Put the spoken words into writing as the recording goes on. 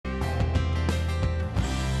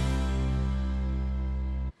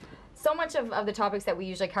So much of the topics that we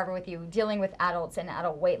usually cover with you dealing with adults and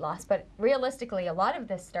adult weight loss, but realistically a lot of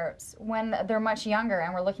this starts when they're much younger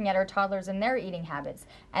and we're looking at our toddlers and their eating habits.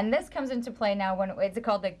 And this comes into play now when it's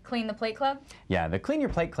called the Clean the Plate Club? Yeah, the Clean Your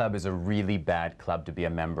Plate Club is a really bad club to be a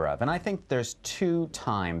member of. And I think there's two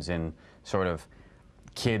times in sort of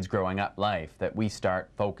kids growing up life that we start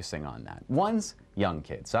focusing on that. One's young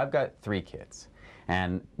kids. So I've got 3 kids.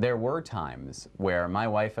 And there were times where my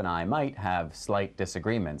wife and I might have slight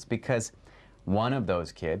disagreements because one of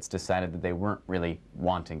those kids decided that they weren't really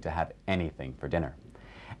wanting to have anything for dinner.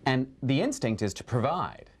 And the instinct is to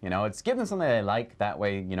provide. You know, it's give them something they like, that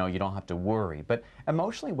way, you know, you don't have to worry. But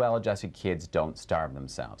emotionally well-adjusted kids don't starve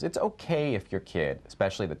themselves. It's okay if your kid,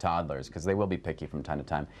 especially the toddlers, because they will be picky from time to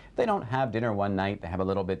time, if they don't have dinner one night, they have a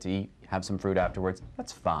little bit to eat, have some fruit afterwards,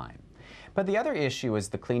 that's fine. But the other issue is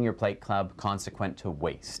the Clean Your Plate Club consequent to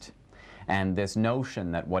waste. And this notion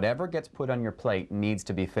that whatever gets put on your plate needs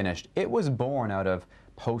to be finished, it was born out of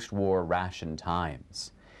post-war ration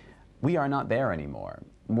times. We are not there anymore.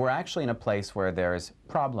 We're actually in a place where there's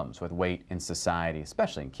problems with weight in society,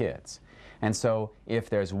 especially in kids. And so if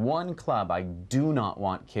there's one club I do not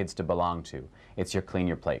want kids to belong to, it's your Clean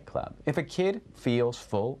Your Plate Club. If a kid feels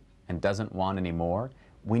full and doesn't want any more,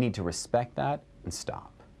 we need to respect that and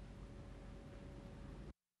stop.